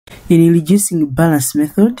In reducing balance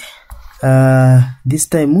method, this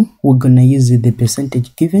time we're gonna use the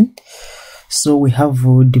percentage given. So we have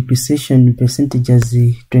depreciation percentage as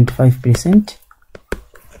 25%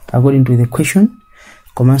 according to the question.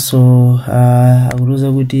 So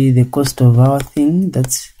the cost of our thing,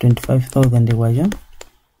 that's 25,000.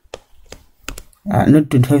 Not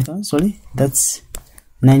 25,000, sorry, that's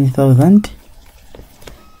 9,000.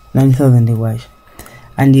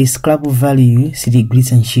 And the scrap value city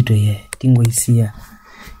grits and shito here. Tingo is here.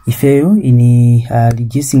 If you in a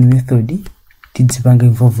reducing method, Tidzipanga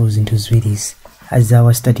involves into Swedish as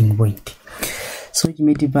our starting point. So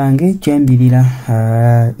Jimetipange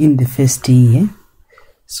Jambilila in the first year.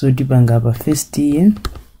 So Tipanga first year.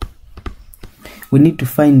 We need to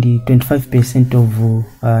find the 25% of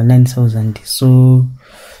 9,000. So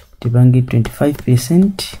Tipange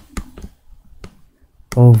 25%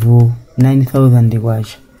 of 9,000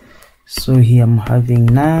 wash. So here I'm having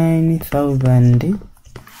 9,000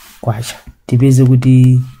 wash. Depends on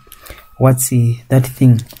what's that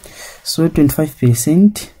thing. So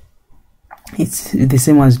 25%, it's the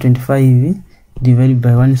same as 25 divided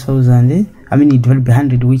by 1,000. I mean divided by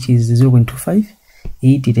 100, which is 0.25.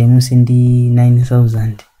 80 times in the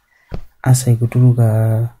 9,000. As I go to look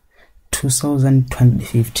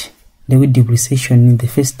 2,250. The with depreciation in the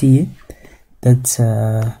first year, that's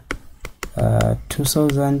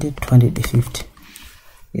 2,250.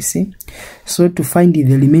 You see. So to find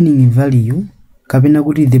the remaining value, kabena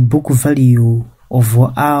go to the book value of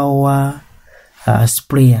our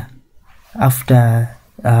sprayer after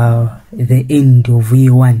the end of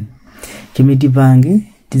year 1. Chimeti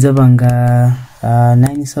bange tizabanga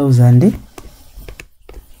 9,000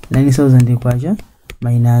 kwacha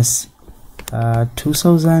minus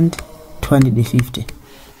 2,250.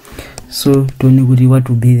 So to what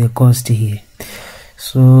will be the cost here.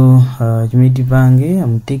 So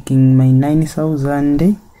I'm taking my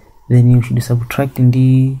 9,000, then you should subtract in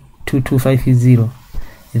the 2250.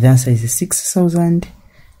 The answer is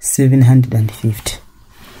 6,750.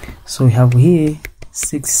 So we have here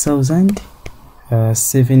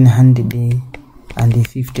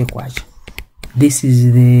 6,750 kwacha. This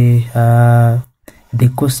is the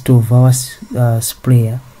cost of our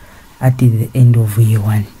sprayer at the end of year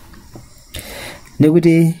 1.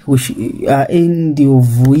 Negude which end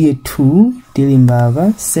of year 2 till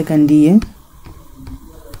Mbava second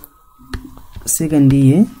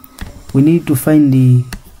year we need to find the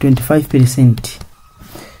 25%.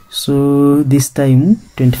 So this time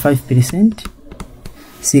 25%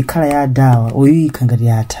 see kala ya dawa oyi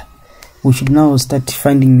kangariata. We should now start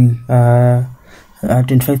finding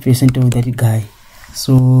 25% of that guy.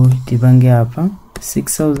 So tibange hapa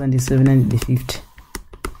 6,750.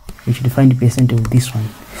 We should find the percent of this one.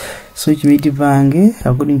 So tibange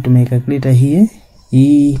according to my calculator here,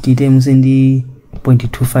 e times in the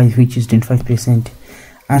 0.25, which is 25%.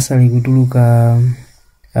 Answer we go to look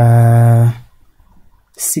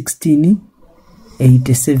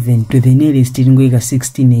 1687 to the nearest. It will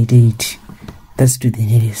 1688. That's to the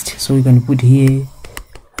nearest. So we can put here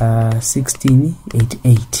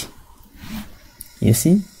 1688. You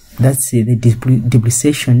see, that's the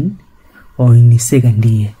depreciation or in the second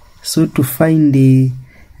year. So to find the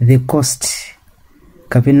cost,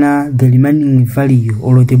 kapena the remaining value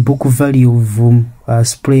or the book value of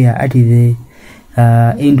sprayer at the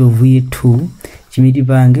end of year 2, Chimiti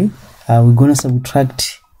Bange, we're gonna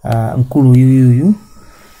subtract Nkulu Yuyu,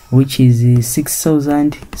 which is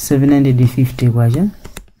 6,750 waja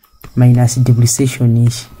minus depreciation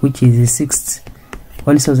ish, which is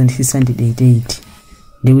 1,688.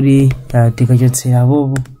 They will take a shot say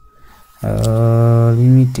above. Let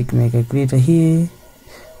me take my calculator here.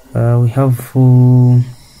 We have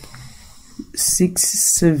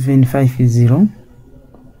 6,750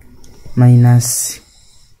 minus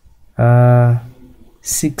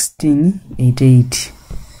 1688.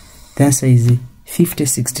 The answer is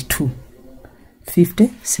 5062.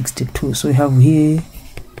 5062. So we have here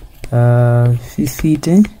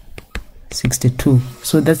 5062.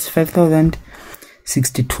 So that's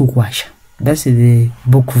 5,062 kwacha. That's the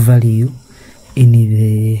book value in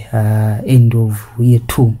the end of year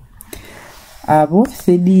 2. Abo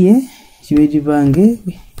third year,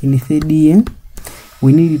 in the third year,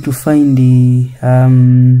 we need to find the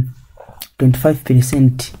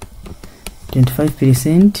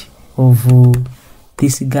 25% of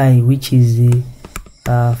this guy, which is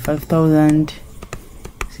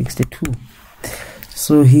 5,062.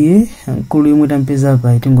 So here,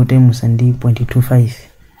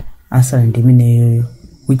 answer and dimine,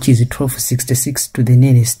 which is 1266 to the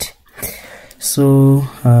nearest. So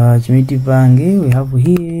we have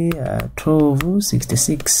here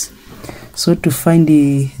 1266. So to find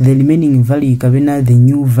the remaining value, kabena the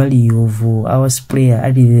new value of our sprayer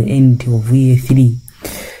at the end of year 3,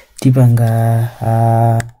 tipanga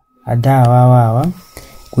adawa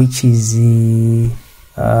which is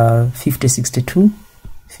 5062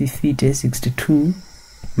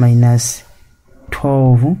 minus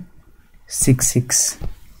 1266.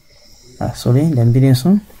 Sorry, ndambire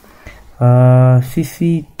so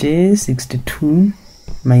 5062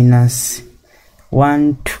 minus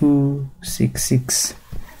 1266.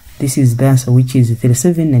 This is the answer, which is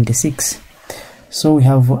 3796. So we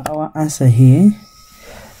have our answer here.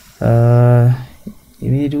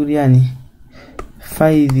 Immediately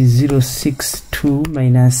 5062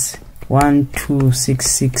 minus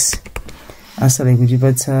 1266. Answer like which,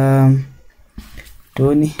 but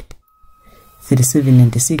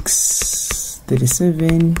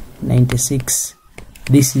 3796.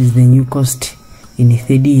 This is the new cost in the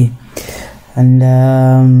third year. And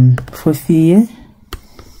fourth year,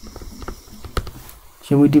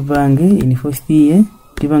 in the fourth year,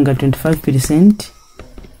 tipanga 25%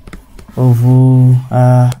 of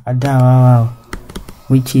adawa,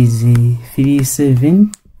 which is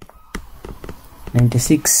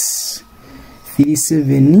 3796.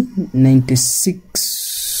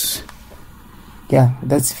 3796. Yeah,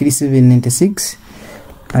 that's 3796.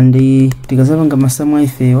 And tikazavanga masamwa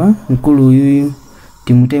ifewa nkulu yuyu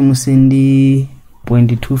timutemu sendi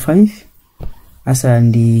 0.25 asa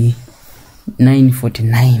ndi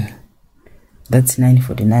 949. That's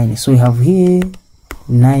 949. So we have here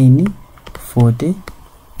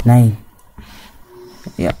 949.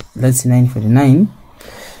 Yeah, that's 949.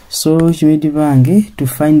 So chimedivange to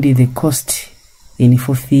find the cost in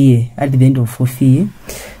fourth year. At the end of fourth year,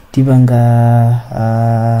 tivanga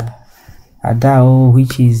adao,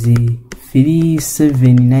 which is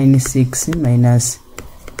 3796 minus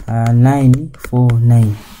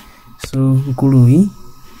 949. So nkului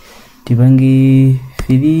tibange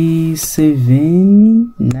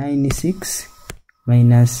 3796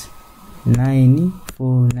 minus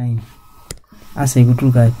 949. Asa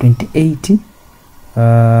ikutuka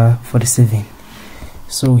 2847.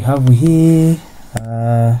 So we have here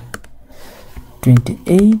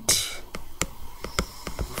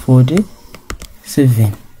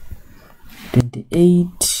 2847.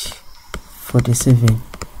 2847.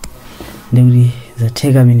 Ndekuti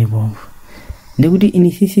zateka mini bombo. Ndekuti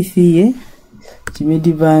ini thithiye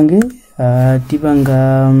chimedivange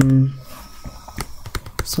tipanga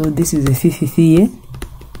so this is a thithiye,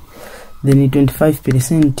 then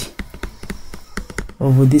 25%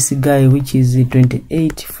 of this guy, which is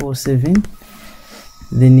 2847.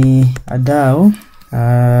 Then adao,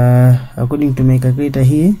 according to my calculator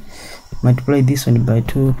here, multiply this one by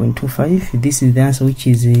 2.25. This is the answer, which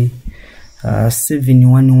is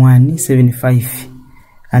 71175,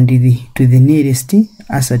 and to the nearest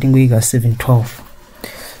answer I think we got 712.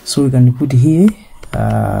 So we can put here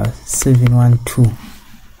 712.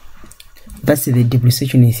 That's the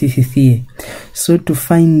depreciation in fifth year. So to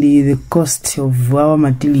find the cost of our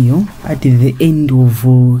material at the end of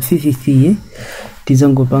fifth year,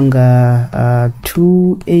 tizangopanga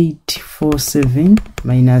 2847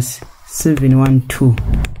 minus 712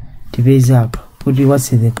 divide up. What's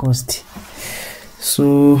the cost?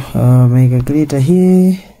 So my calculator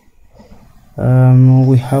here,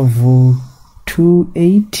 we have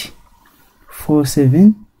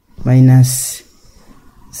 2847 minus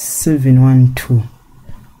 712.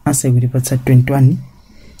 Answer will be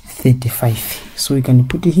 2135. So we can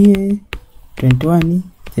put it here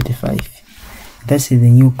 2135. That's the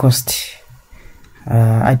new cost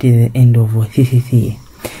at the end of fifth year.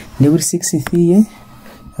 Level 6th year,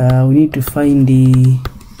 we need to find the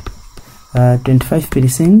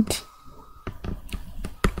 25%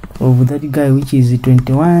 of that guy, which is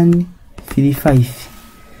 2135.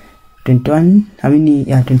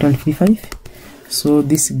 2135. So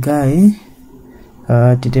this guy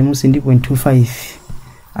titemusi ndi 0.25.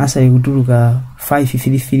 Answer ikuturuka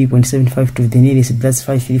 533.75 to the nearest, that's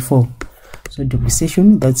 534. So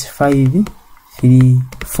depreciation, that's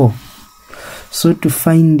 534. So to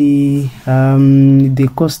find the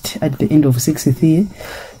cost at the end of 6th year,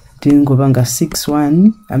 tingopanga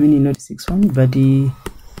 61, not 61, but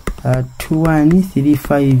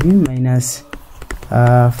 2135 minus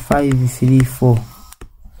 534.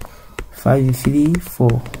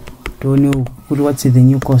 534. Don't know what's the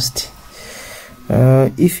new cost.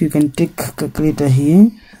 If you can take calculator here,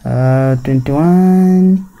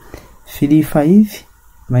 2135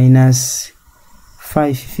 minus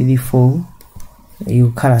 534,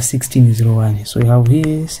 you color 1601. So you have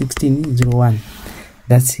here 1601.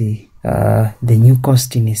 That's the new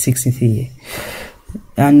cost in the 6th year.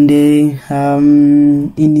 And in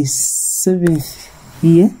the 7th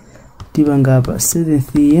year, Tivangapa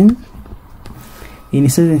 7th year. In the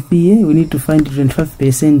 7th year, we need to find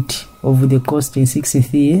 25% of the cost in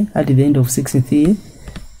 6th year at the end of 6th year,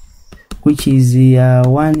 which is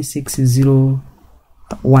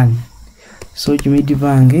 1601. So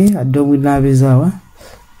chimetipange adobwina bezawa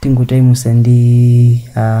tingo times and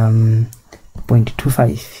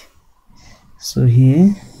 0.25. So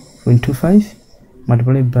here 0.25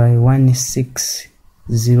 multiplied by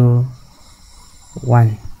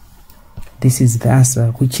 1601. This is the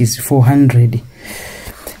answer, which is 400.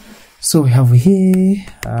 So we have here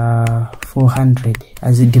 400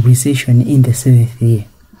 as a depreciation in the 7th year.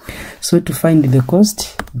 So to find the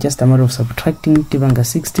cost, just a matter of subtracting Tivanga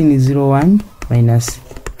 1601 minus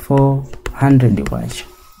 400 watch.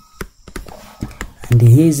 And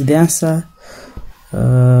here is the answer,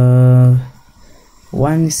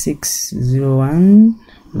 1601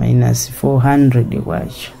 minus 400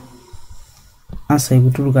 watch. Answer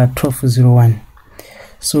equal to 1201.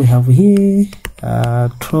 So we have here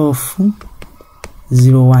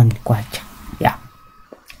 1201 kwacha. Yeah,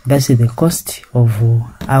 that's the cost of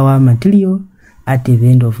our material at the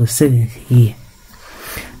end of 7th year.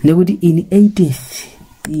 Now in 18th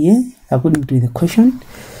year, according to the question,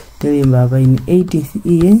 tell you about in 18th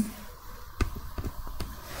year,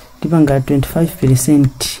 Tivanga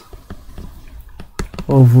 25%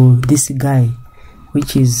 of this guy,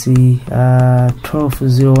 which is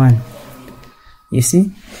 1201. You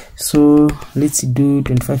see, so let's do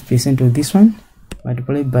 25% of this one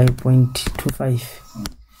multiplied by 0.25.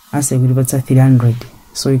 Answer will be 300.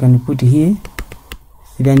 So you can put here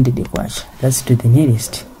 300 watch. That's to the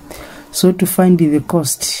nearest. So to find the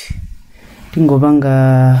cost,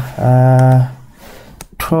 tingobanga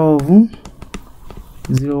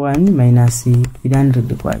 1201 minus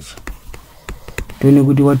 300 watch. Don't know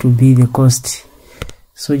what will be the cost.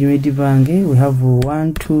 So you may divange, we have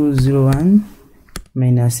 1201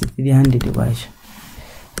 minus 300 watch.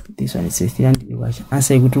 This one is 300 watch.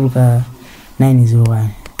 Answer equal to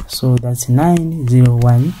 901. So that's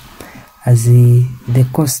 901 as the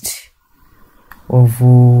cost of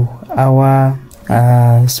our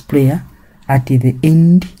sprayer at the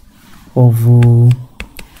end of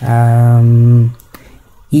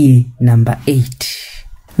year number 8.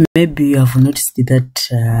 Maybe you have noticed that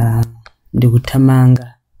the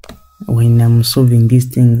gutamanga, when I'm solving these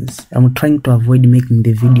things, I'm trying to avoid making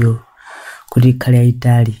the video kuri kale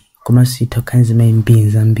itali kumasi tokanzima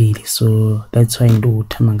mbinzi mbili, so that's why I do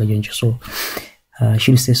gutamanga jonjo. So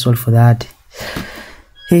should say sorry for that.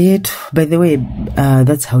 Yet, by the way,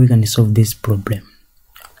 that's how we can solve this problem.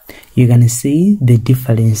 You can see the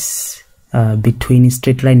difference between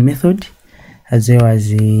straight line method as well as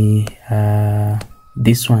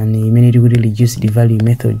this one, immediately reduce the value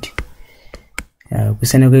method. In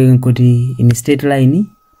straight line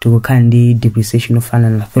to candy depreciation of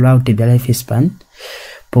an throughout the lifespan.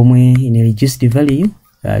 Pomwe in a reduced value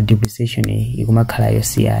depreciation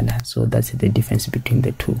so that's the difference between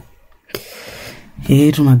the two.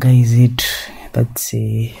 Guys, that's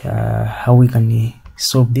how we can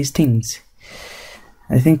solve these things.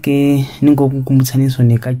 I think ningo kukumutaniso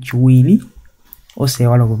neka chuwili ose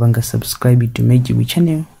wala kubanga subscribe to my YouTube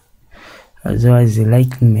channel, as well as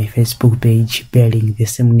liking my Facebook page bearing the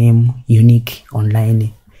same name, Unique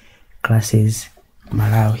Online Classes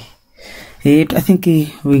Malawi. I think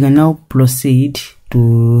we can now proceed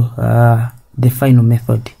to the final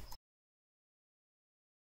method.